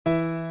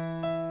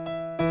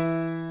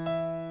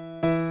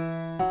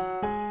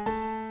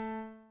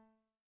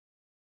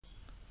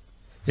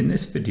In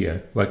this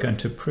video, we're going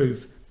to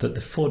prove that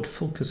the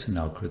Ford-Fulkerson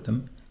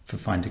algorithm for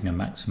finding a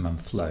maximum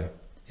flow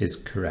is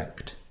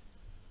correct.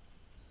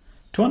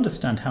 To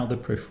understand how the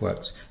proof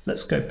works,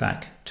 let's go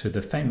back to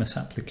the famous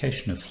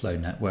application of flow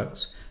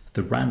networks,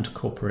 the Rand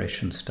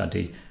Corporation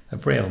study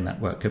of rail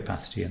network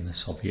capacity in the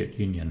Soviet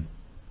Union.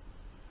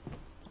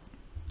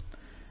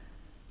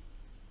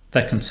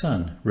 Their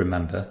concern,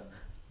 remember,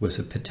 was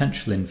a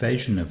potential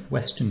invasion of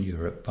Western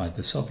Europe by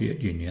the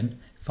Soviet Union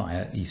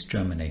via East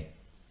Germany.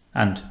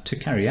 And to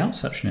carry out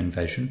such an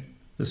invasion,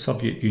 the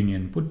Soviet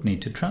Union would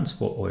need to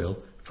transport oil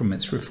from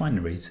its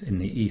refineries in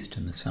the east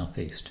and the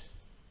southeast.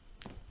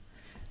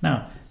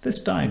 Now, this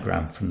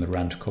diagram from the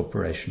Rand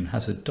Corporation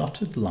has a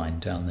dotted line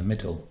down the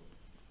middle,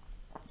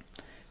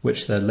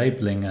 which they're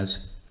labelling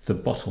as the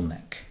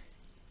bottleneck.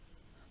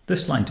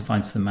 This line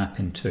divides the map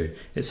in two.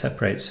 It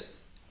separates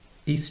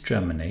East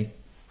Germany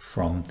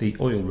from the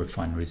oil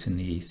refineries in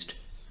the east.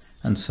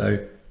 And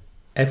so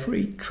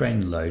every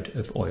train load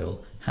of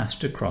oil has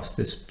to cross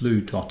this blue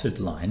dotted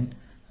line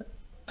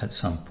at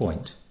some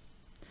point.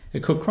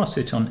 It could cross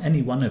it on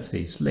any one of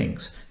these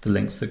links, the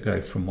links that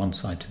go from one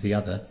side to the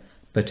other,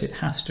 but it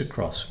has to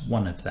cross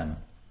one of them.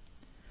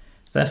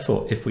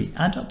 Therefore, if we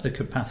add up the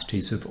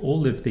capacities of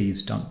all of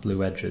these dark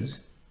blue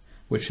edges,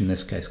 which in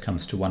this case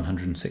comes to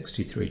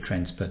 163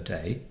 trains per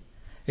day,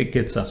 it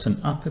gives us an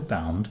upper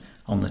bound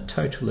on the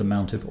total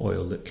amount of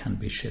oil that can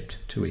be shipped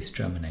to East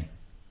Germany.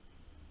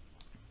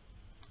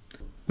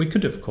 We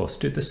could of course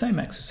do the same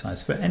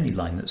exercise for any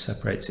line that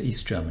separates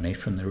East Germany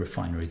from the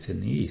refineries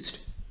in the east.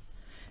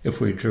 If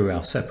we drew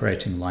our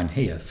separating line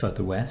here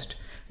further west,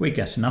 we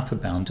get an upper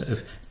bound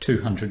of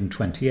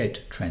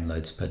 228 train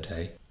loads per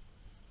day.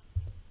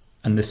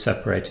 And this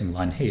separating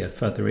line here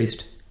further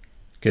east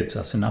gives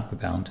us an upper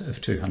bound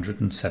of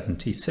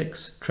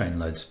 276 train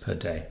loads per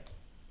day.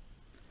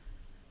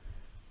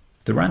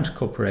 The Rand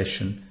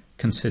Corporation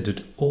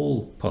considered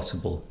all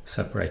possible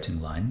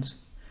separating lines,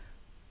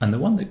 and the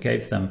one that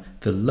gave them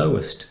the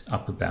lowest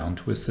upper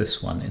bound was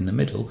this one in the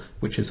middle,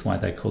 which is why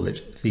they call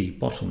it the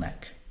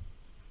bottleneck.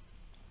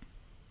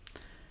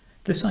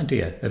 This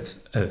idea of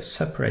a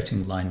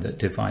separating line that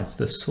divides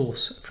the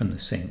source from the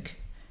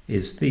sink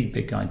is the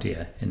big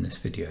idea in this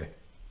video.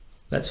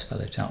 Let's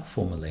spell it out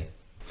formally.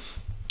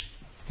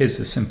 Here's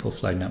a simple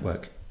flow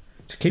network.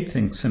 To keep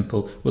things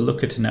simple, we'll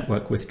look at a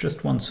network with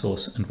just one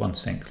source and one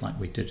sink like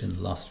we did in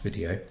the last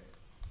video.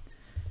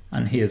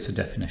 And here's a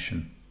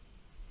definition.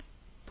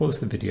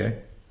 Pause the video,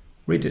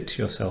 read it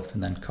to yourself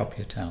and then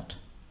copy it out.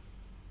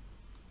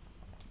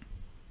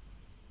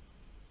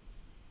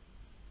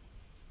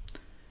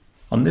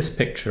 On this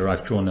picture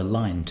I've drawn a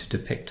line to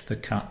depict the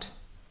cut,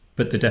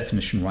 but the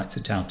definition writes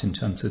it out in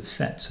terms of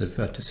sets of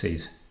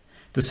vertices.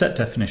 The set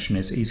definition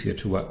is easier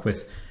to work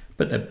with,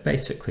 but they're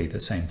basically the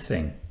same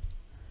thing.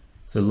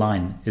 The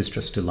line is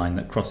just a line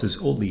that crosses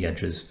all the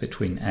edges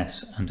between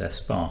S and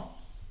S bar.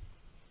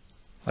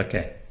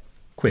 Okay,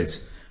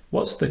 quiz.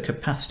 What's the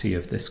capacity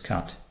of this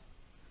cut?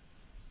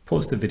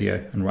 Pause the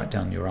video and write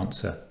down your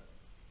answer.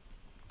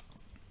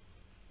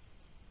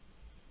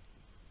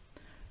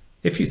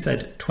 If you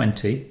said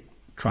 20,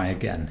 try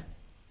again.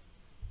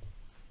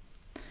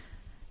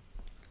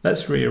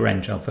 Let's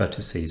rearrange our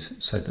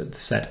vertices so that the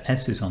set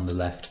S is on the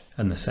left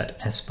and the set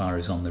S bar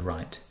is on the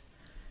right.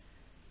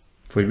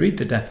 If we read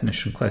the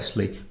definition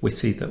closely, we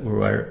see that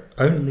we're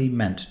only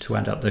meant to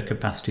add up the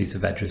capacities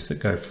of edges that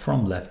go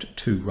from left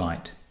to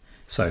right.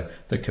 So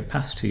the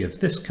capacity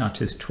of this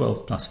cut is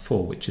 12 plus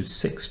 4, which is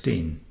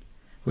 16.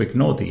 We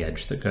ignore the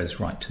edge that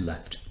goes right to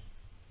left.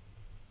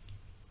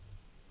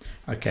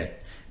 Okay,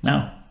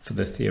 now for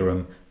the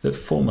theorem that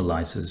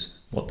formalizes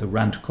what the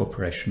Rand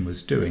Corporation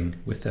was doing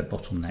with their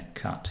bottleneck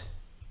cut.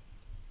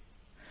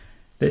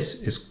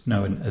 This is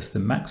known as the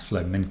max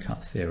flow min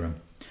cut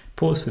theorem.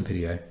 Pause the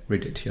video,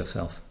 read it to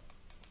yourself.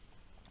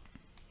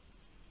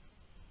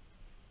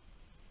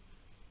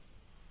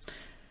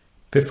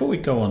 Before we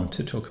go on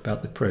to talk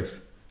about the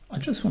proof, I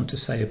just want to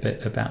say a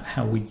bit about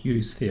how we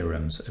use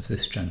theorems of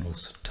this general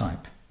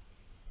type.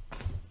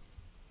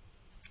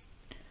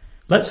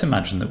 Let's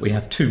imagine that we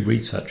have two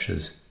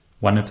researchers,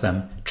 one of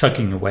them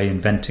chugging away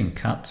inventing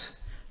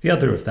cuts, the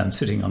other of them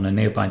sitting on a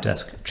nearby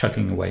desk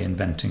chugging away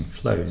inventing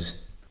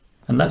flows.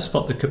 And let's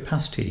plot the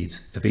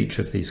capacities of each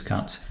of these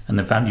cuts and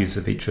the values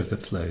of each of the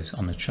flows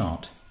on a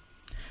chart.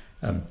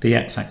 The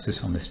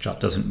x-axis on this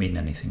chart doesn't mean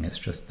anything, it's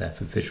just there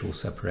for visual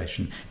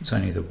separation. It's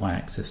only the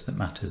y-axis that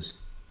matters.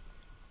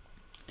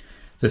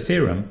 The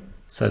theorem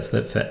says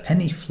that for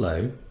any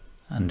flow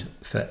and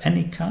for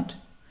any cut,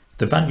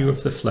 the value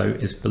of the flow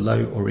is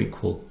below or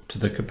equal to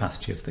the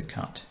capacity of the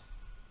cut.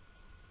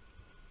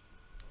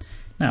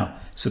 Now,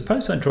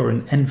 suppose I draw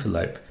an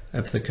envelope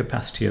of the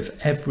capacity of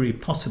every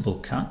possible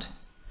cut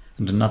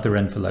and another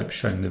envelope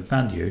showing the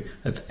value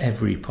of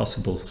every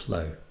possible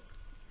flow.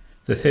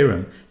 The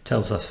theorem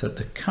tells us that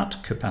the cut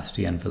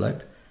capacity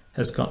envelope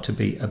has got to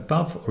be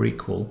above or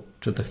equal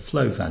to the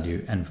flow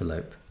value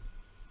envelope.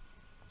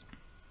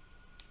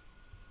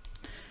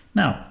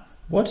 Now,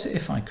 what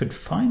if I could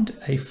find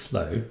a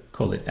flow,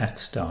 call it F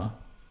star,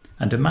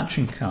 and a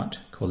matching cut,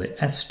 call it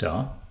S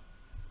star,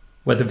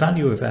 where the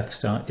value of F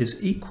star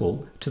is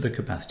equal to the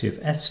capacity of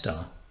S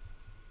star.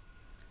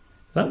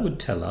 That would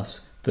tell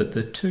us that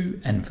the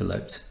two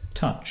envelopes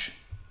touch,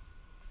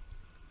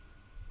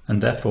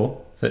 and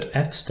therefore that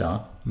F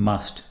star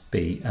must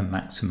be a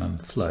maximum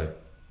flow.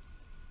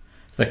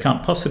 There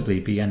can't possibly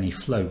be any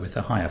flow with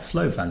a higher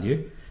flow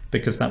value,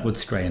 because that would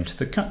stray into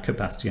the cut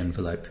capacity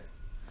envelope.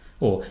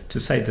 Or, to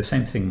say the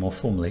same thing more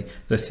formally,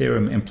 the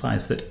theorem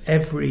implies that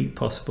every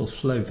possible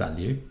flow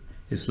value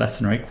is less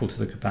than or equal to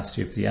the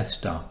capacity of the S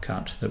star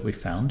cut that we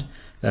found.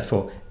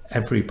 Therefore,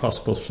 every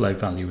possible flow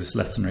value is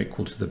less than or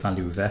equal to the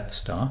value of F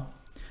star.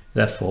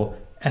 Therefore,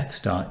 F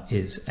star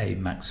is a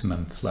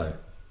maximum flow.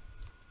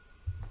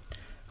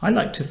 I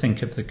like to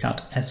think of the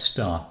cut S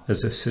star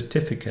as a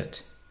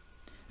certificate.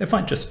 If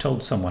I just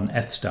told someone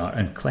F star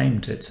and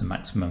claimed it's a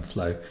maximum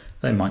flow,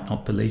 they might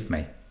not believe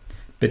me.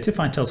 But if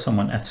I tell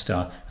someone F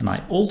star and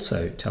I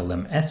also tell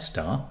them S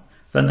star,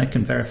 then they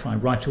can verify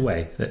right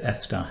away that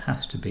F star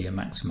has to be a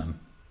maximum.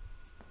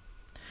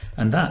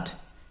 And that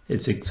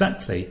is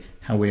exactly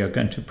how we are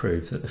going to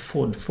prove that the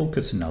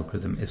Ford-Fulkerson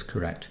algorithm is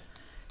correct.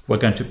 We're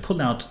going to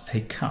pull out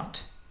a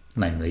cut,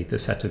 namely the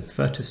set of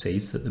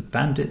vertices that the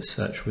bandit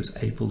search was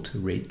able to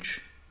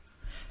reach.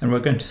 And we're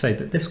going to say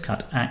that this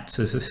cut acts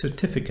as a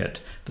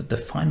certificate that the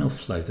final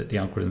flow that the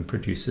algorithm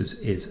produces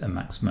is a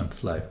maximum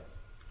flow.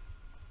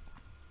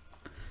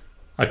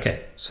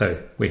 Okay,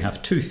 so we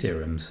have two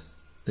theorems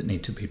that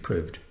need to be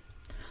proved.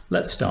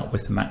 Let's start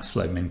with the max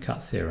flow min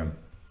cut theorem.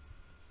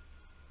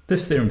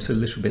 This theorem's a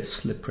little bit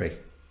slippery.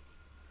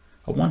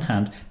 On one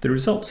hand, the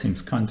result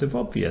seems kind of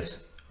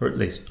obvious, or at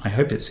least I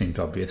hope it seemed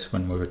obvious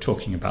when we were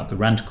talking about the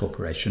Rand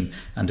Corporation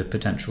and a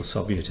potential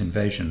Soviet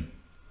invasion.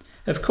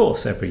 Of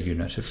course every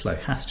unit of flow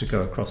has to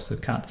go across the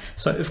cut,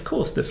 so of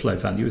course the flow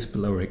value is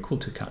below or equal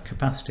to cut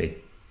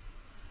capacity.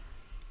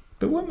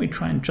 But when we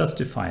try and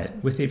justify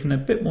it with even a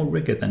bit more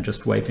rigour than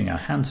just waving our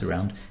hands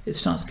around, it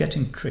starts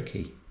getting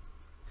tricky.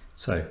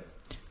 So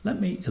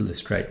let me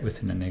illustrate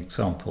with an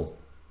example.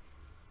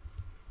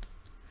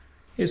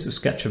 Here's a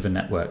sketch of a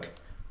network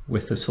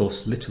with the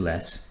source little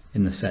s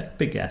in the set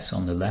big S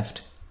on the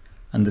left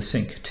and the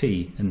sink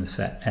T in the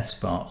set S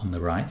bar on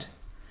the right.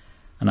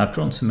 And I've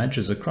drawn some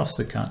edges across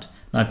the cut,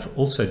 and I've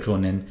also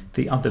drawn in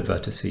the other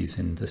vertices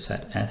in the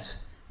set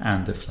S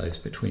and the flows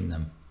between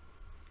them.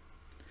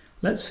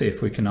 Let's see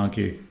if we can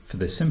argue for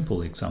this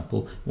simple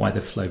example why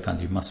the flow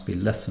value must be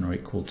less than or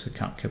equal to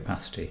cut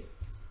capacity.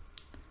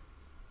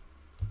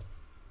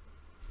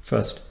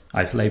 First,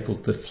 I've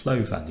labelled the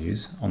flow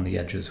values on the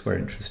edges we're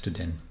interested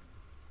in.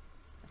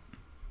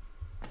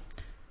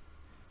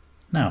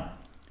 Now,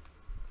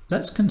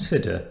 let's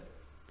consider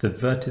the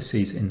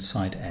vertices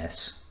inside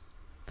S,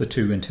 the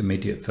two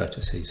intermediate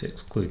vertices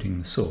excluding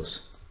the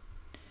source.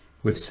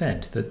 We've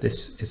said that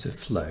this is a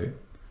flow,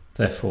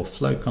 therefore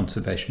flow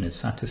conservation is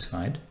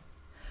satisfied.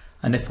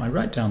 And if I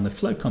write down the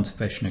flow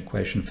conservation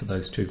equation for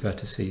those two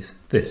vertices,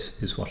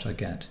 this is what I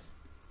get.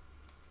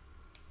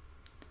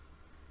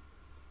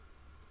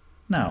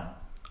 Now,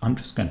 I'm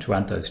just going to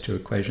add those two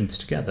equations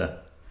together.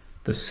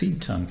 The C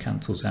term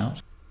cancels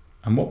out,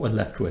 and what we're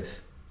left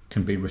with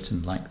can be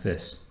written like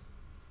this.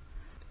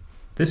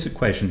 This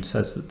equation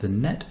says that the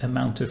net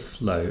amount of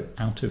flow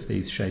out of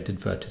these shaded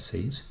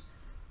vertices,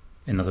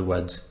 in other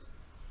words,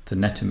 the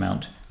net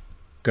amount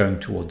going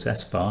towards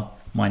S bar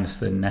minus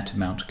the net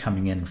amount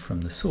coming in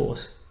from the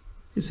source,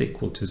 is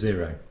equal to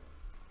 0.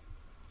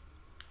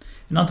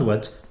 In other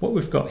words, what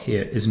we've got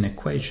here is an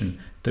equation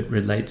that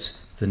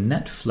relates the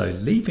net flow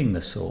leaving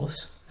the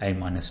source, A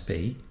minus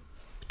B,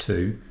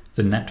 to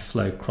the net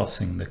flow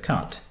crossing the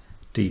cut,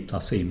 D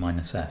plus E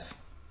minus F.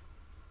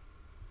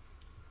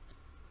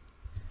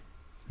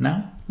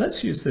 Now,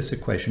 let's use this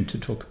equation to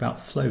talk about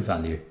flow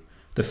value.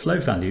 The flow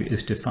value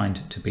is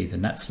defined to be the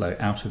net flow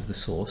out of the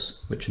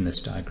source, which in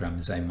this diagram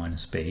is A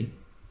minus B.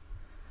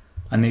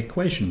 And the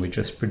equation we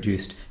just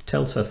produced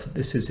tells us that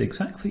this is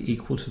exactly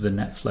equal to the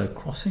net flow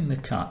crossing the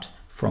cut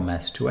from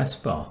S to S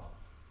bar.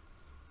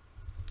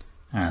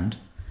 And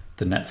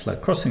the net flow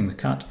crossing the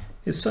cut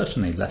is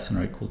certainly less than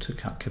or equal to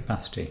cut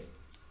capacity.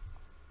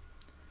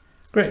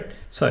 Great,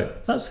 so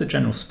that's the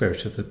general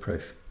spirit of the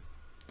proof.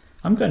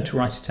 I'm going to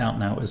write it out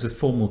now as a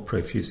formal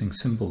proof using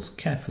symbols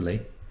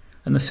carefully,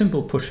 and the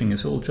symbol pushing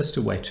is all just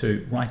a way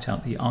to write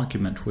out the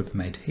argument we've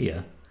made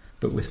here,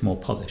 but with more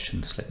polish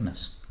and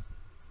slickness.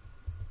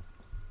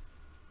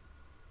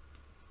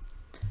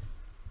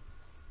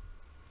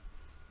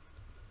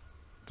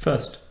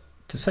 First,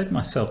 to save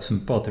myself some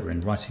bother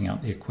in writing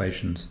out the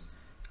equations,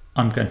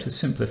 I'm going to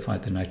simplify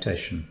the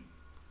notation.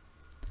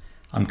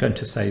 I'm going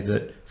to say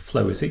that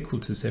flow is equal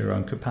to 0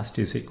 and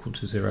capacity is equal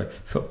to 0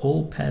 for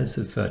all pairs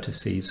of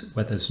vertices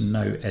where there's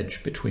no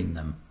edge between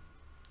them.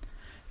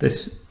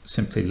 This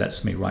simply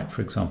lets me write,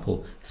 for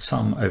example,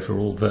 sum over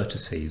all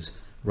vertices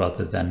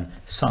rather than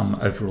sum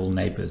over all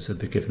neighbours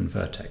of a given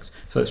vertex.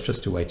 So it's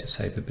just a way to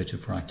save a bit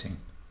of writing.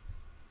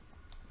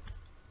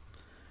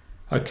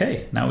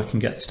 Okay, now we can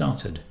get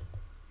started.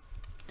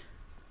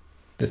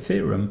 The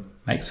theorem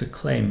makes a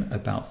claim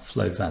about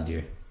flow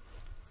value.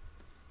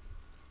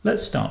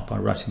 Let's start by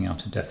writing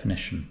out a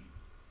definition.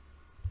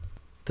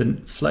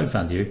 the flow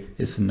value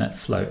is the net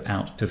flow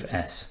out of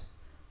S,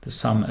 the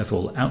sum of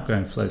all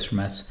outgoing flows from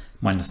S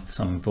minus the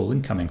sum of all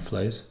incoming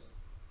flows.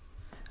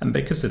 And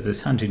because of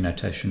this handy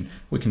notation,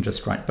 we can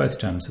just write both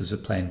terms as a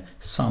plain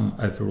sum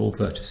over all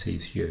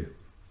vertices U.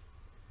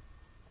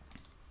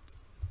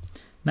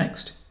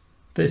 Next,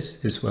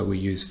 this is where we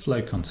use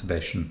flow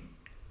conservation.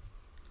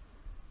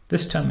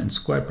 This term in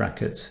square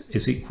brackets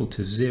is equal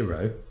to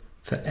 0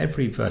 for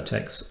every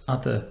vertex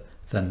other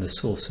than the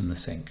source and the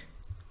sink.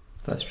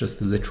 That's just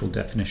the literal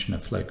definition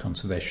of flow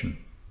conservation.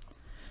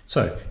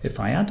 So if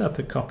I add up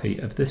a copy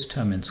of this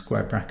term in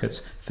square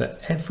brackets for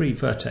every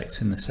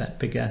vertex in the set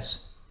big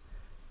S,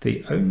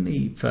 the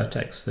only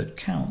vertex that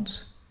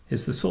counts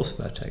is the source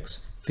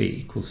vertex, v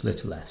equals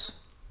little s.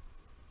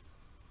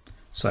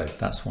 So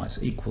that's why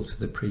it's equal to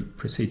the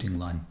preceding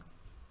line.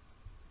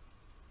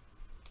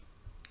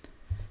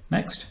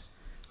 Next,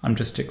 I'm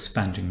just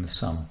expanding the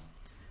sum.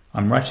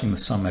 I'm writing the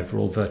sum over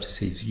all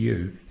vertices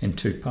U in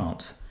two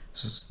parts.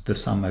 This is the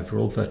sum over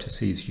all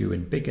vertices U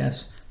in big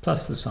S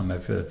plus the sum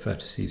over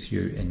vertices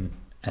U in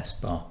S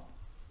bar.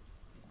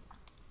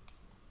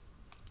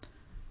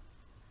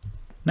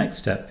 Next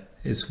step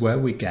is where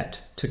we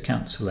get to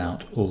cancel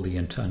out all the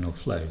internal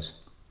flows.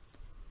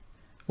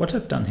 What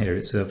I've done here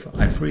is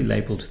I've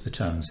relabeled the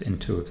terms in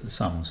two of the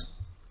sums.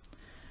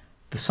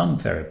 The sum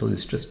variable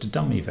is just a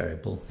dummy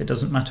variable. It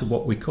doesn't matter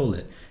what we call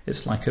it.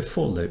 It's like a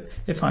for loop.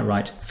 If I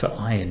write for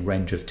I in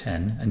range of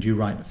 10 and you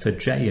write for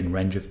j in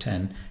range of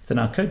 10, then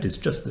our code is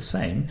just the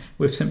same.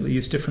 We've simply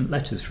used different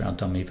letters for our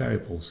dummy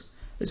variables.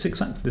 It's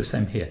exactly the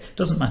same here. It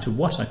doesn't matter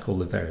what I call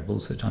the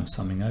variables that I'm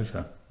summing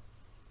over.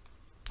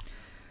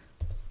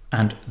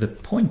 And the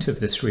point of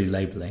this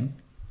relabeling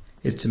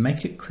is to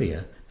make it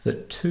clear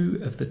that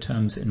two of the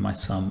terms in my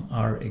sum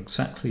are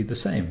exactly the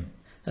same.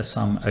 A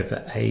sum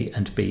over A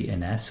and B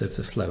in S of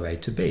the flow A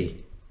to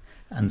B,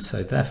 and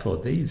so therefore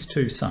these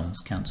two sums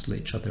cancel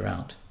each other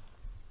out.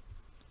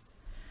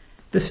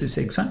 This is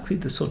exactly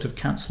the sort of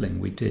cancelling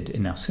we did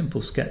in our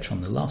simple sketch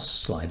on the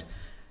last slide,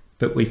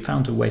 but we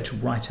found a way to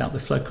write out the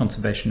flow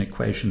conservation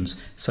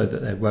equations so that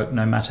they work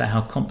no matter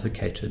how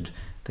complicated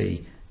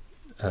the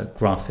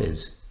graph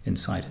is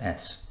inside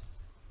S.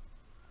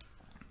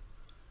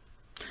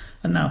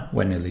 And now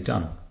we're nearly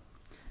done.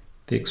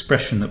 The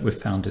expression that we've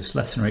found is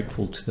less than or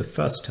equal to the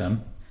first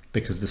term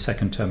because the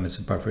second term is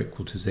above or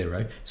equal to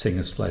 0, seeing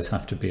as flows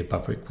have to be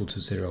above or equal to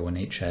 0 on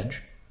each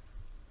edge.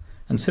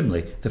 And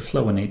similarly, the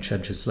flow on each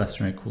edge is less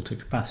than or equal to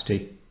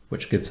capacity,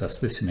 which gives us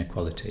this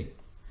inequality.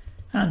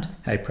 And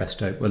hey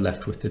presto, we're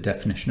left with the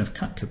definition of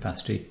cut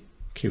capacity,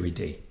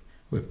 QED.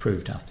 We've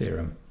proved our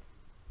theorem.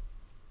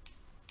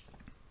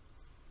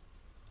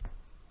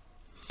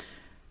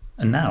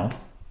 And now,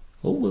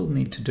 all we'll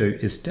need to do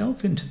is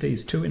delve into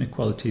these two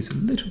inequalities a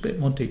little bit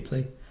more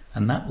deeply,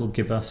 and that will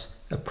give us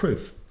a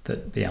proof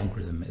that the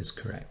algorithm is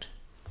correct.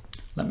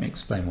 Let me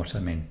explain what I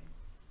mean.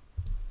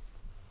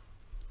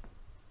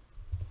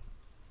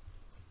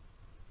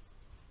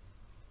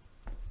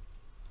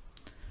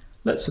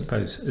 Let's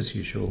suppose, as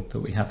usual, that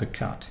we have a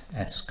cut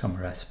S,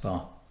 S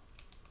bar.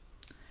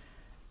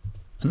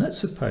 And let's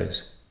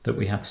suppose that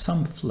we have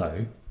some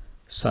flow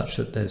such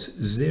that there's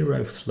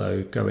zero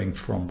flow going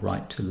from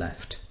right to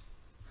left.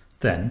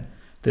 Then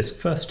this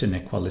first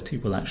inequality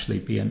will actually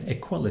be an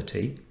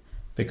equality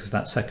because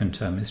that second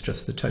term is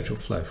just the total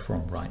flow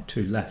from right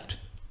to left.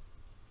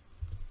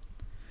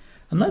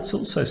 And let's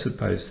also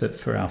suppose that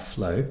for our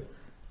flow,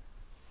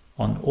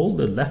 on all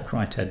the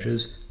left-right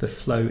edges, the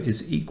flow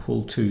is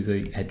equal to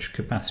the edge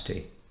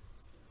capacity.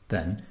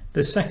 Then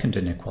the second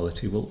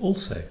inequality will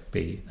also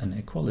be an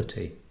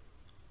equality.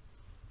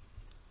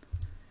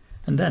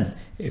 And then,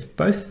 if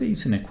both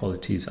these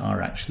inequalities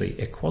are actually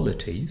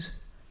equalities,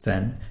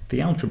 then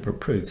the algebra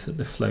proves that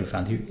the flow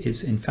value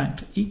is in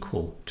fact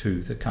equal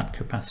to the cut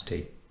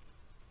capacity.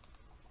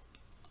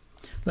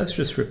 Let's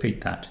just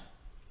repeat that.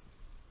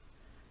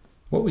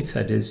 What we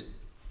said is,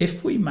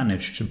 if we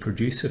manage to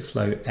produce a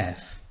flow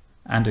F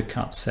and a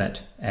cut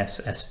set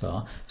S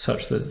bar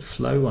such that the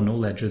flow on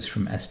all edges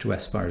from S to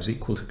S bar is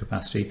equal to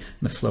capacity and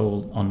the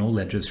flow on all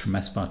edges from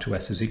S bar to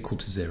S is equal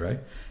to 0,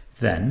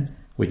 then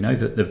we know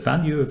that the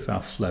value of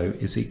our flow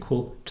is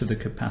equal to the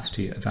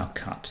capacity of our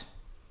cut.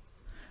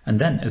 And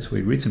then, as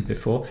we reasoned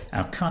before,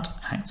 our cut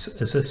acts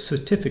as a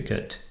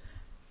certificate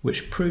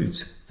which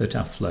proves that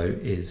our flow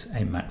is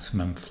a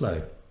maximum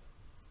flow.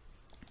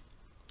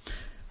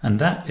 And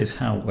that is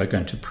how we're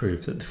going to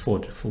prove that the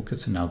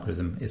Ford-Fulkerson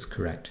algorithm is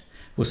correct.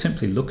 We'll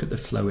simply look at the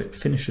flow it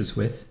finishes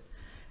with,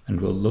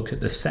 and we'll look at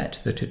the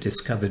set that it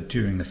discovered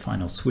during the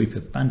final sweep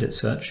of bandit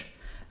search,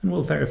 and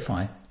we'll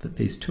verify that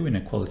these two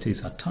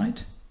inequalities are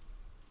tight,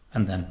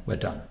 and then we're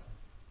done.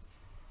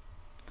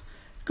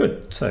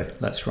 Good, so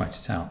let's write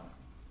it out.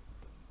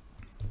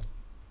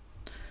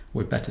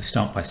 We'd better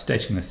start by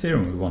stating the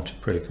theorem we want to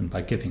prove and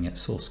by giving it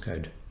source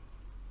code.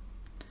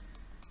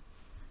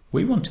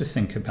 We want to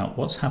think about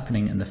what's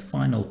happening in the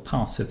final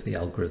pass of the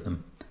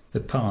algorithm, the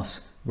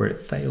pass where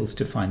it fails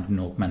to find an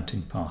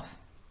augmenting path.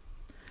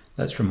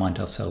 Let's remind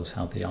ourselves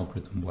how the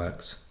algorithm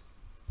works.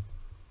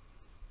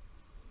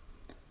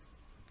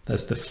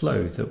 there's the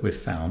flow that we've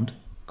found,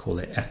 call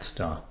it f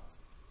star.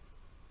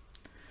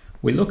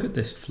 We look at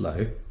this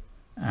flow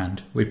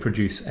and we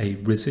produce a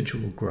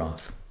residual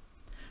graph.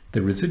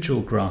 The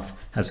residual graph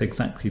has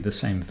exactly the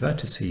same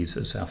vertices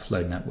as our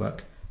flow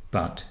network,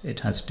 but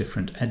it has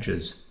different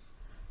edges.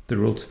 The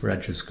rules for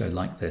edges go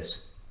like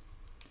this.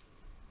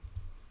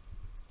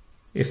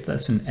 If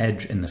there's an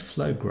edge in the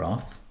flow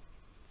graph,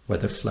 where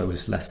the flow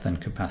is less than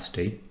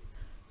capacity,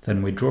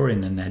 then we draw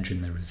in an edge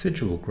in the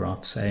residual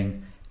graph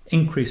saying,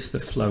 increase the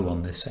flow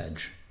on this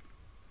edge.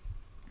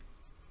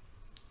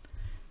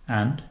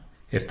 And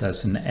if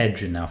there's an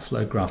edge in our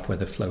flow graph where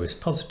the flow is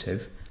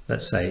positive,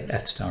 let's say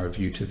f star of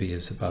u to v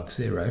is above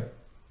 0,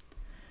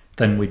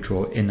 then we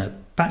draw in a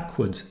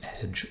backwards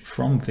edge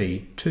from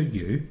v to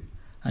u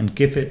and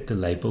give it the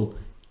label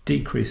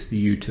decrease the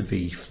u to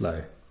v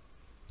flow.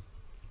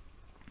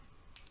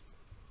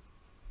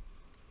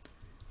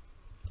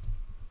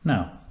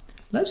 Now,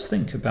 let's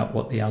think about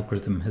what the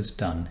algorithm has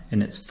done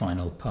in its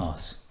final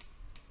pass.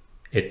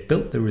 It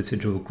built the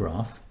residual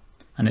graph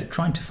and it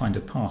tried to find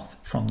a path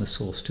from the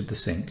source to the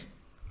sink,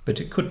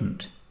 but it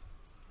couldn't.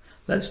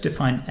 Let's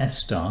define S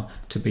star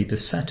to be the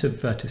set of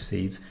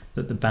vertices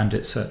that the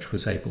bandit search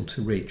was able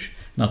to reach.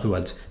 In other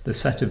words, the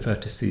set of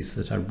vertices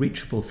that are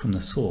reachable from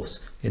the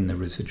source in the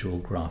residual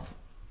graph.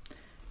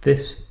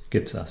 This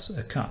gives us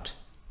a cut.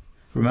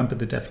 Remember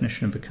the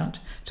definition of a cut?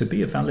 To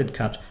be a valid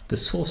cut, the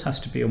source has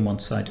to be on one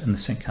side and the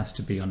sink has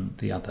to be on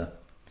the other.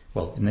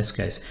 Well, in this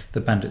case,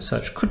 the bandit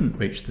search couldn't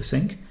reach the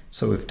sink,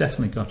 so we've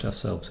definitely got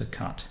ourselves a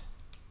cut.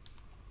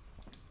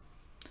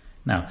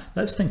 Now,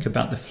 let's think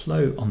about the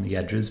flow on the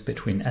edges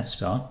between S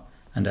star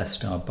and S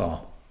star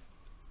bar.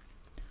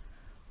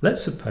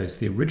 Let's suppose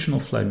the original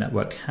flow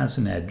network has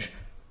an edge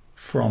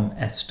from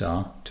S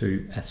star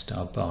to S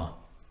star bar.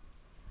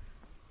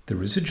 The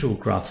residual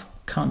graph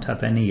can't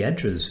have any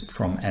edges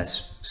from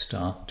S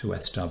star to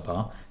S star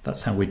bar.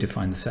 That's how we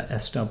define the set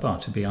S star bar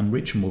to be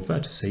unreachable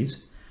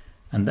vertices,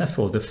 and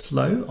therefore the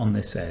flow on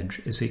this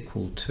edge is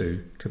equal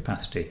to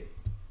capacity.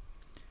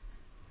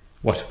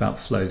 What about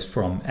flows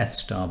from S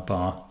star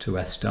bar to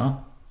S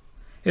star?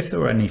 If there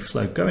were any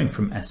flow going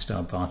from S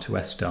star bar to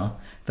S star,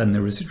 then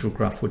the residual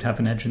graph would have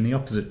an edge in the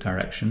opposite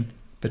direction,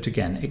 but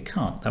again it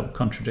can't. That would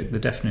contradict the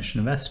definition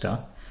of S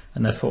star,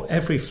 and therefore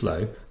every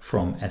flow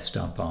from S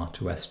star bar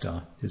to S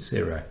star is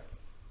 0.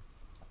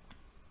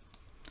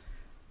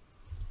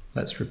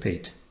 Let's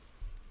repeat.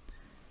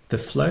 The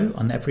flow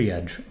on every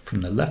edge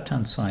from the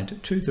left-hand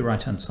side to the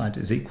right-hand side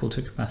is equal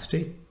to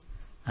capacity,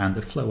 and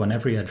the flow on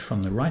every edge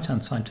from the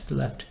right-hand side to the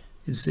left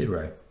is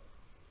 0.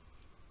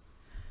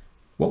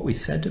 What we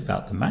said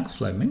about the max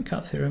flow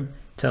min-cut theorem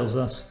tells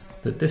us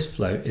that this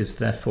flow is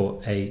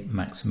therefore a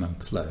maximum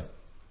flow,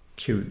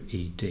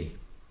 QED.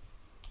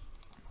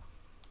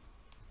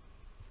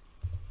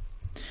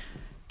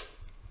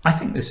 I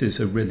think this is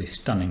a really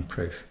stunning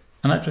proof,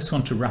 and I just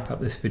want to wrap up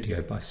this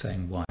video by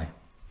saying why.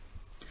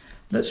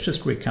 Let's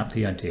just recap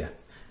the idea.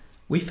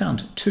 We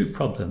found two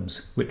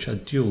problems which are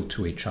dual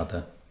to each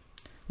other.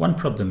 One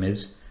problem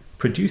is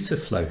produce a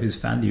flow whose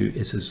value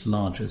is as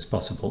large as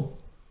possible,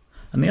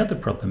 and the other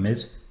problem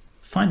is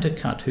find a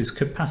cut whose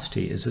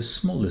capacity is as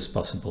small as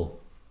possible.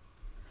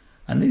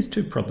 And these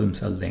two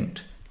problems are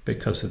linked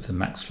because of the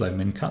max flow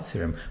min-cut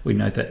theorem. We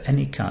know that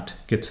any cut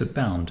gives a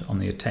bound on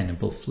the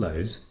attainable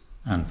flows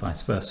and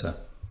vice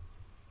versa.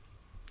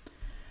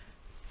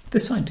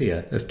 This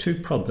idea of two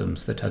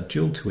problems that are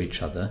dual to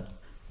each other,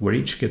 where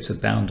each gives a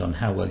bound on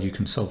how well you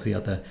can solve the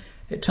other,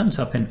 it turns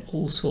up in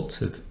all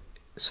sorts of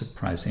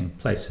surprising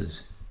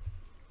places.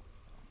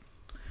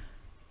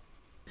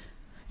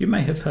 You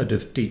may have heard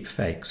of deep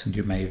fakes, and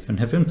you may even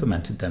have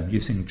implemented them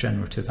using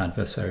generative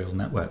adversarial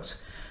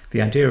networks.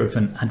 The idea of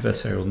an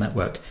adversarial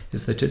network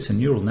is that it's a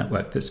neural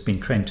network that's been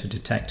trained to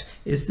detect,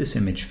 is this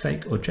image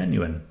fake or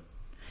genuine?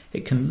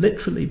 It can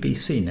literally be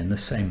seen in the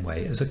same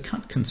way as a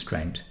cut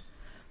constraint.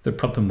 The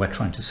problem we're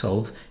trying to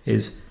solve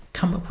is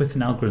come up with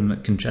an algorithm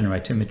that can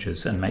generate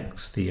images and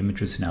makes the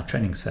images in our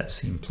training set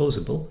seem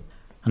plausible.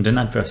 And an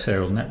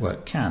adversarial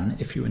network can,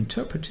 if you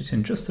interpret it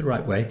in just the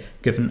right way,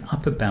 give an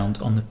upper bound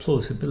on the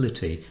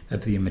plausibility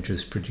of the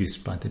images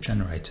produced by the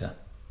generator.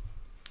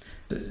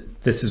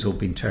 This has all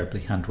been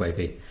terribly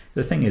hand-wavy.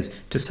 The thing is,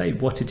 to say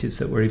what it is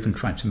that we're even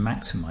trying to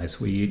maximize,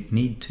 we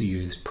need to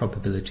use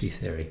probability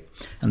theory.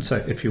 And so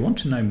if you want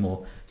to know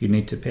more, you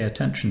need to pay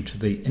attention to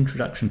the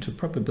Introduction to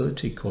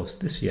Probability course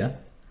this year,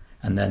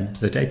 and then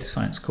the Data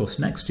Science course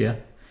next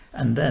year,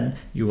 and then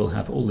you will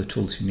have all the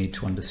tools you need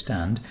to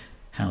understand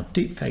how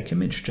deepfake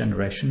image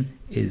generation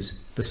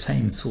is the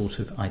same sort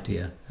of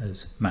idea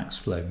as max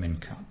flow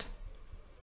min-cut.